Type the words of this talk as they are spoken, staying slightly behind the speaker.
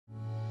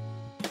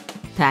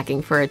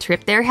Packing for a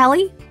trip there,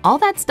 Helly? All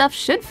that stuff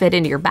should fit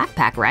into your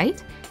backpack,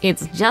 right?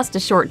 It's just a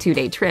short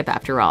 2-day trip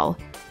after all.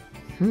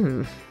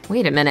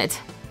 Wait a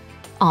minute.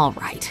 All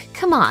right,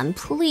 come on,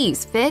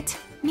 please fit.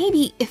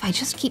 Maybe if I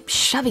just keep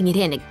shoving it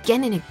in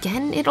again and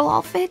again, it'll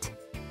all fit?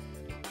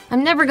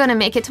 I'm never gonna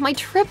make it to my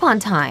trip on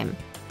time.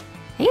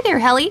 Hey there,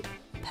 Helly.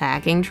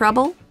 Packing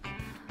trouble?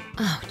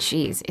 Oh,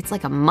 geez, it's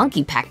like a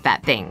monkey packed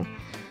that thing.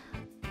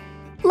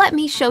 Let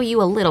me show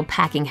you a little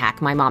packing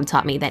hack my mom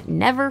taught me that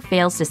never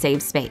fails to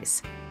save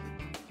space.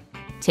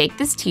 Take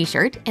this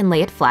t-shirt and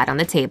lay it flat on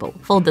the table.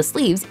 Fold the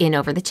sleeves in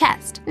over the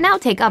chest. Now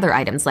take other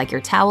items like your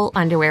towel,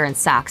 underwear, and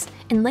socks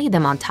and lay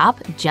them on top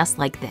just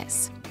like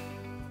this.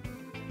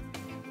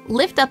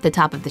 Lift up the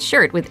top of the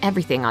shirt with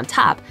everything on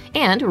top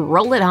and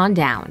roll it on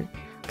down.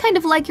 Kind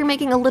of like you're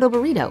making a little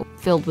burrito,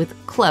 filled with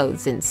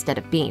clothes instead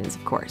of beans,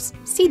 of course.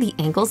 See the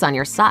ankles on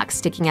your socks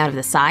sticking out of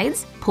the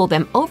sides? Pull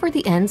them over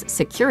the ends,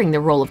 securing the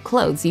roll of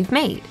clothes you've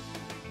made.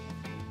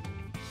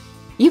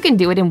 You can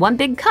do it in one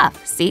big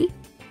cuff, see?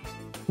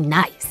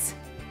 Nice!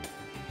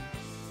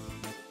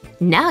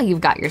 Now you've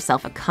got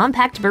yourself a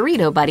compact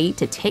burrito buddy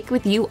to take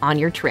with you on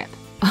your trip.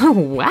 Oh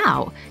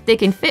wow! They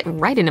can fit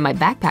right into my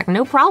backpack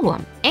no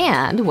problem.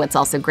 And what's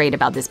also great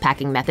about this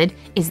packing method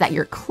is that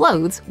your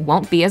clothes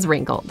won't be as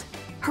wrinkled.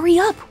 Hurry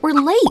up, we're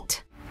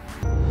late!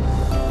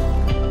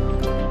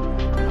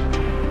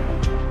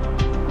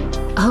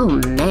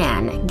 Oh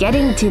man,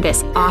 getting to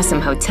this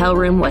awesome hotel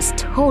room was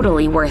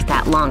totally worth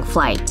that long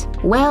flight.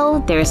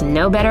 Well, there's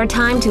no better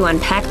time to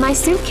unpack my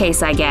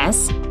suitcase, I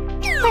guess.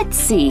 Let's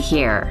see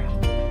here.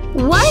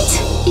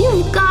 What?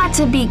 You've got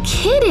to be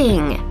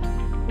kidding!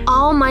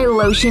 All my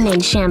lotion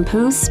and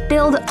shampoo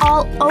spilled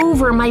all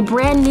over my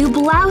brand new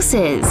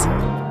blouses.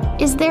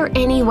 Is there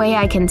any way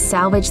I can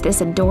salvage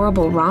this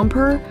adorable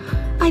romper?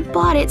 I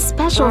bought it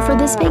special for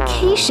this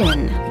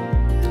vacation.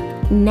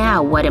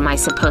 Now what am I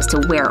supposed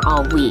to wear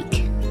all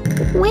week?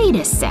 Wait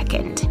a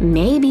second,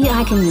 maybe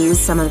I can use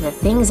some of the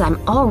things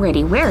I'm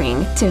already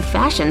wearing to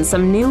fashion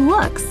some new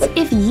looks.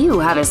 If you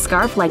have a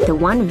scarf like the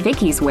one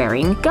Vicky's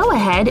wearing, go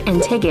ahead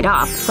and take it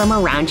off from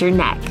around your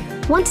neck.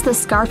 Once the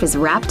scarf is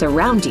wrapped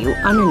around you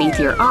underneath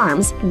your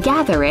arms,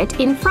 gather it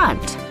in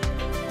front.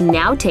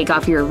 Now take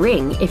off your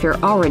ring if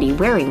you're already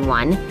wearing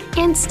one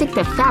and stick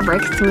the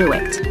fabric through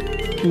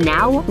it.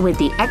 Now, with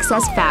the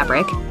excess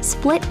fabric,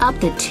 split up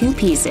the two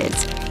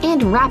pieces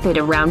and wrap it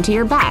around to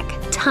your back,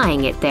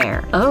 tying it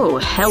there. Oh,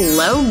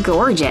 hello,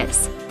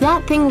 gorgeous!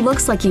 That thing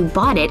looks like you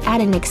bought it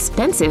at an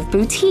expensive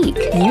boutique.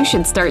 You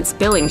should start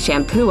spilling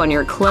shampoo on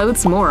your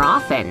clothes more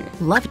often.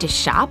 Love to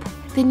shop?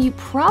 Then you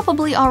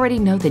probably already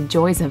know the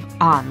joys of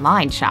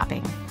online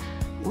shopping.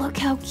 Look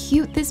how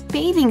cute this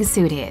bathing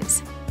suit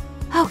is.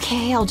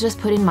 Okay, I'll just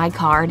put in my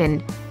card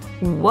and…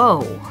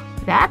 Whoa,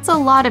 that's a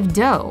lot of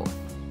dough.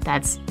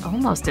 That's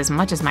almost as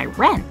much as my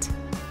rent.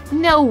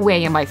 No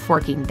way am I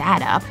forking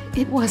that up.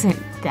 It wasn't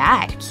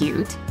that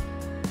cute.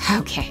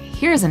 Okay,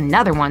 here's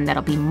another one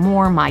that'll be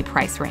more my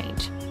price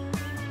range.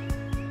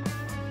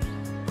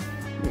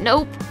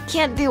 Nope,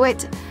 can't do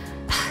it.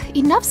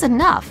 Enough's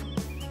enough.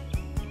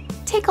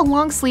 Take a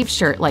long sleeve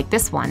shirt like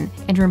this one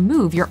and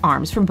remove your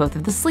arms from both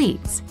of the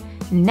sleeves.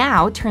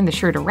 Now turn the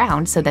shirt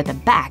around so that the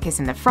back is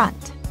in the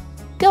front.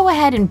 Go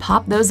ahead and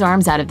pop those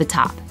arms out of the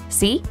top,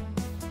 see?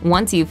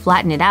 Once you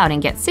flatten it out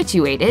and get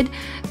situated,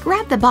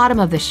 grab the bottom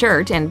of the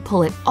shirt and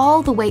pull it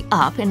all the way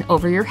up and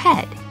over your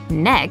head.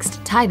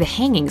 Next, tie the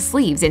hanging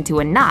sleeves into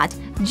a knot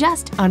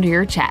just under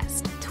your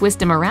chest. Twist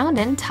them around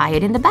and tie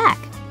it in the back.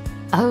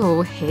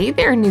 Oh, hey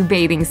there, new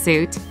bathing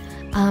suit.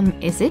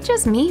 Is it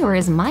just me or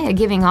is Maya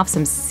giving off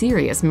some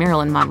serious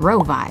Marilyn Monroe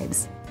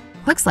vibes?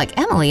 Looks like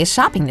Emily is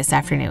shopping this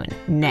afternoon.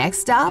 Next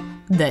stop,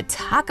 the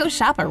taco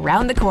shop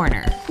around the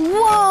corner.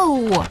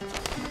 Whoa!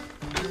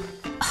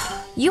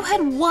 You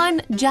had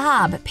one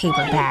job, paper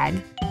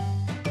bag.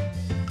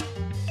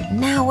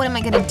 Now what am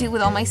I gonna do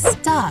with all my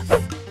stuff?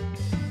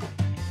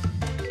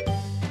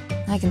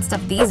 I can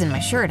stuff these in my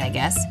shirt, I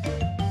guess.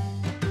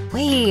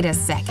 Wait a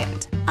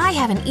second. I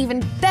have an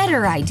even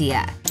better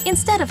idea.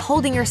 Instead of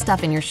holding your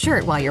stuff in your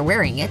shirt while you're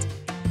wearing it,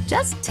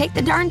 just take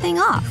the darn thing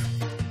off.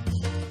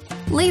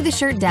 Lay the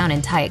shirt down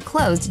and tie it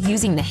closed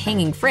using the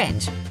hanging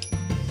fringe.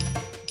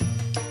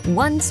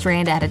 One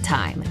strand at a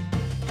time.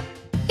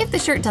 If the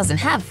shirt doesn't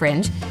have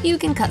fringe, you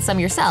can cut some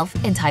yourself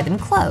and tie them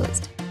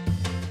closed.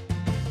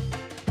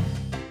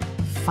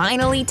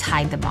 Finally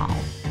tied them all.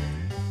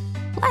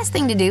 Last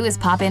thing to do is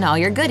pop in all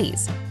your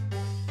goodies.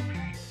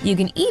 You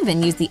can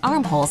even use the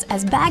armholes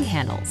as bag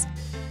handles.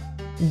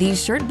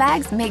 These shirt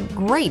bags make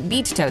great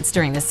beach totes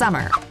during the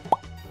summer.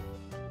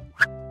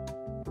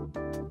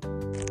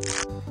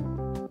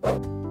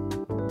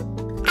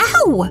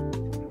 Ow!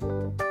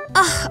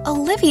 Ugh,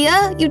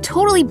 Olivia, you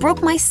totally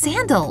broke my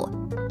sandal.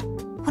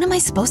 What am I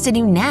supposed to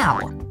do now?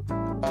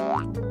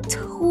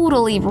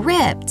 Totally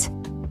ripped.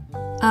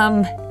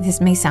 This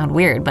may sound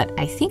weird, but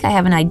I think I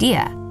have an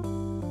idea.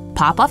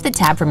 Pop off the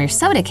tab from your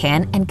soda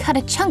can and cut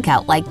a chunk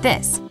out like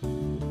this.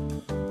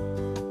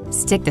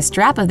 Stick the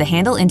strap of the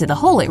handle into the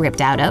hole it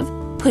ripped out of,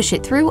 Push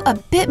it through a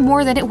bit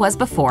more than it was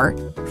before,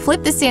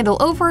 flip the sandal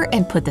over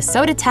and put the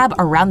soda tab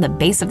around the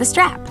base of the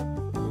strap.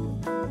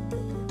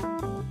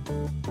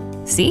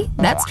 See?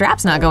 That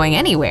strap's not going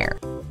anywhere.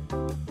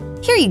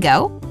 Here you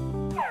go.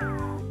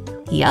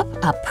 Yup,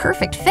 a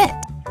perfect fit.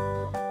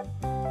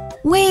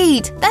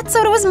 Wait, that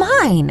soda was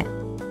mine!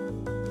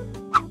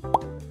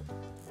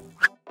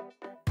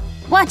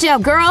 Watch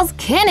out, girls!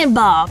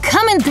 Cannonball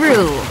coming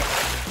through!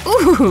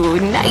 Ooh,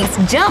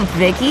 nice jump,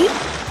 Vicky!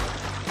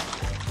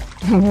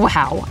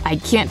 Wow, I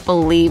can't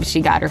believe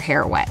she got her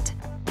hair wet.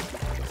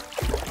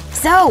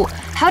 So,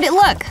 how'd it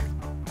look?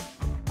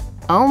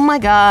 Oh my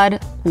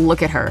god,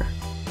 look at her.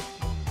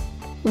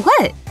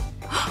 What?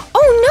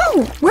 Oh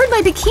no! Where'd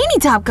my bikini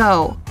top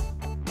go?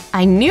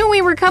 I knew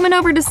we were coming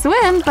over to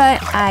swim,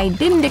 but I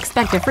didn't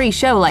expect a free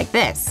show like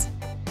this.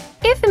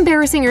 If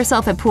embarrassing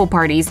yourself at pool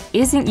parties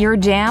isn't your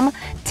jam,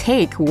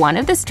 take one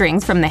of the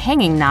strings from the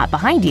hanging knot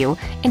behind you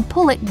and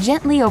pull it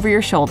gently over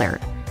your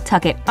shoulder.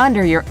 Tuck it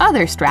under your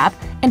other strap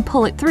and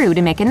pull it through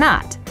to make a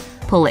knot.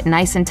 Pull it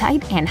nice and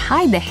tight and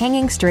hide the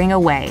hanging string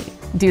away.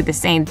 Do the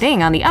same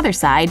thing on the other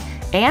side,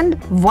 and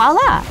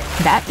voila!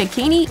 That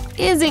bikini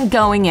isn't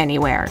going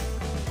anywhere.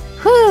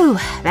 Whew,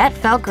 that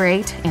felt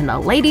great, and the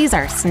ladies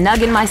are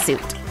snug in my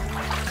suit.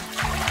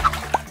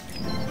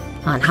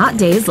 On hot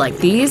days like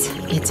these,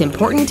 it's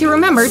important to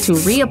remember to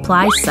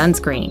reapply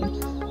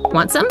sunscreen.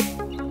 Want some?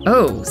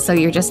 Oh, so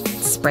you're just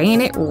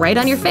spraying it right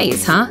on your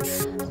face, huh?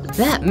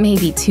 That may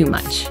be too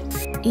much.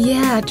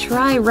 Yeah,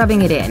 try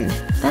rubbing it in.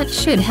 That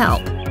should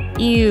help.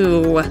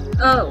 Ew.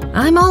 Oh.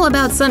 I'm all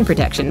about sun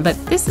protection, but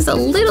this is a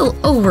little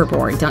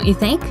overboard, don't you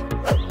think?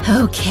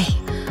 Okay,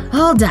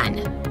 all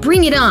done.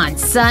 Bring it on,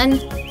 sun!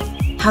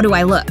 How do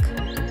I look?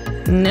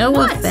 No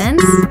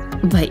offense,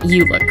 but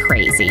you look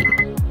crazy.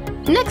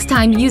 Next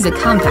time, use a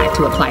compact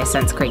to apply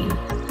sunscreen.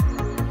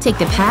 Take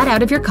the pad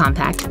out of your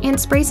compact and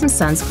spray some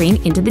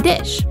sunscreen into the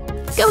dish.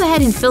 Go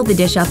ahead and fill the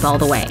dish up all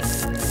the way.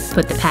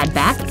 Put the pad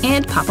back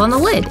and pop on the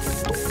lid.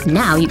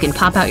 Now you can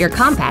pop out your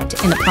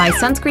compact and apply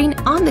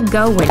sunscreen on the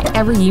go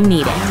whenever you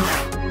need it.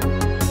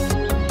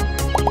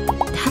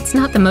 That's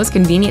not the most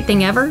convenient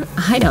thing ever?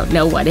 I don't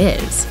know what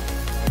is.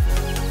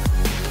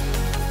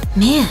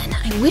 Man,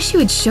 I wish you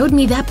had showed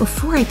me that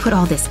before I put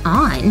all this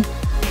on.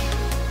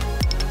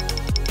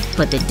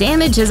 But the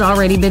damage has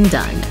already been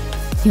done.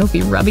 You'll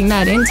be rubbing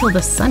that in till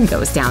the sun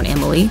goes down,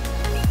 Emily.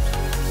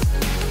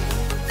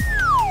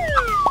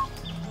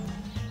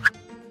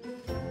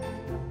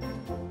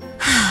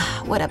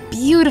 What a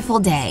beautiful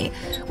day.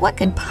 What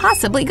could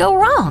possibly go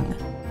wrong?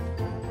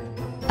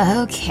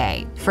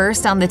 Okay,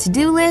 first on the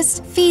to-do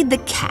list, feed the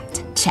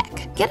cat.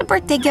 Check. Get a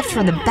birthday gift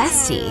for the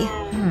bestie.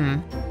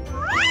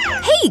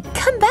 Hey,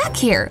 come back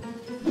here!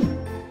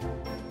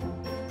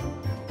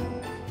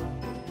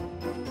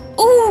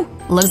 Ooh,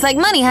 looks like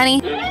money,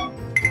 honey.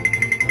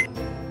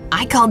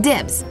 I call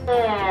dibs.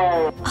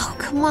 Oh,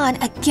 come on,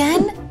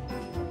 again?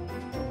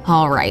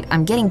 Alright,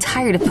 I'm getting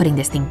tired of putting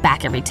this thing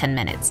back every 10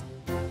 minutes.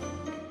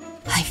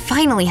 I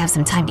finally have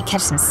some time to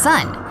catch some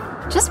sun.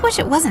 Just wish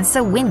it wasn't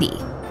so windy.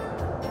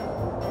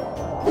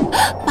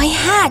 My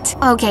hat!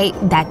 Okay,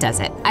 that does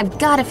it. I've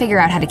got to figure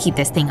out how to keep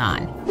this thing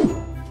on.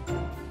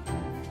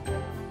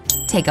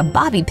 Take a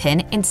bobby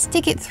pin and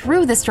stick it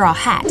through the straw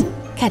hat,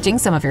 catching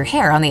some of your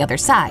hair on the other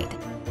side.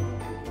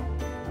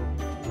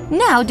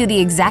 Now do the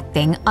exact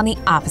thing on the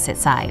opposite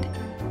side.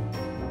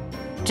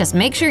 Just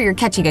make sure you're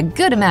catching a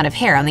good amount of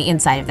hair on the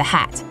inside of the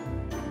hat.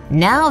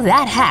 Now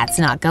that hat's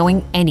not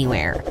going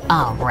anywhere.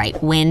 All right,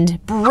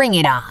 wind, bring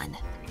it on.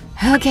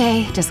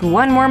 Okay, just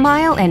one more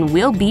mile and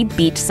we'll be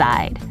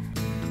beachside.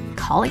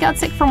 Calling out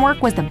sick from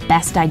work was the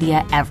best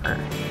idea ever.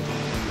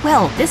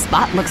 Well, this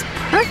spot looks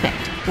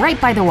perfect, right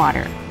by the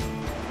water.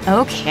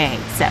 Okay,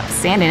 so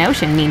sand and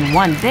ocean mean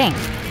one thing,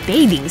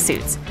 bathing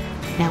suits.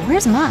 Now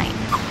where's mine?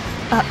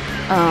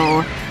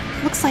 Uh-oh,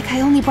 looks like I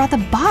only brought the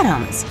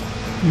bottoms.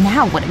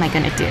 Now what am I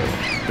gonna do?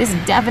 This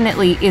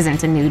definitely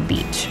isn't a nude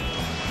beach.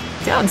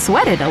 Don't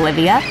sweat it,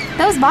 Olivia.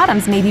 Those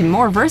bottoms may be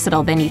more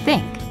versatile than you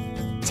think.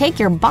 Take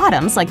your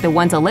bottoms, like the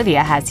ones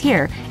Olivia has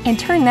here, and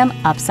turn them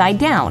upside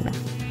down.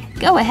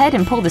 Go ahead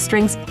and pull the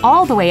strings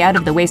all the way out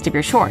of the waist of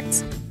your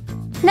shorts.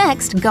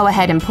 Next, go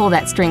ahead and pull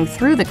that string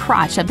through the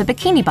crotch of the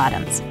bikini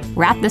bottoms.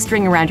 Wrap the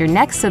string around your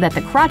neck so that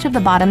the crotch of the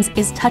bottoms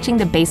is touching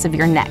the base of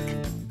your neck.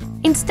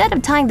 Instead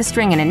of tying the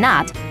string in a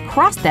knot,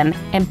 cross them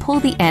and pull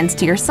the ends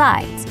to your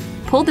sides.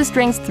 Pull the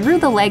strings through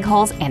the leg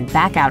holes and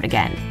back out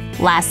again.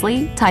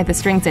 Lastly, tie the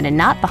strings in a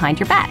knot behind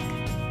your back.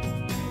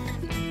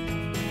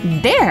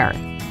 There!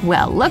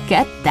 Well, look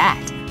at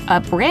that! A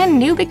brand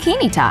new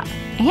bikini top,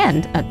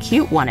 and a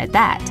cute one at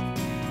that.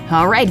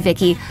 Alright,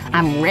 Vicky,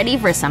 I'm ready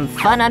for some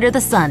fun under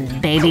the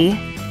sun, baby!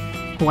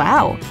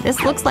 Wow,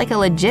 this looks like a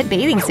legit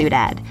bathing suit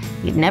ad.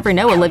 You'd never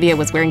know Olivia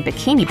was wearing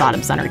bikini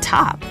bottoms on her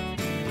top.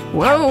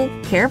 Whoa,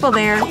 careful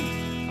there!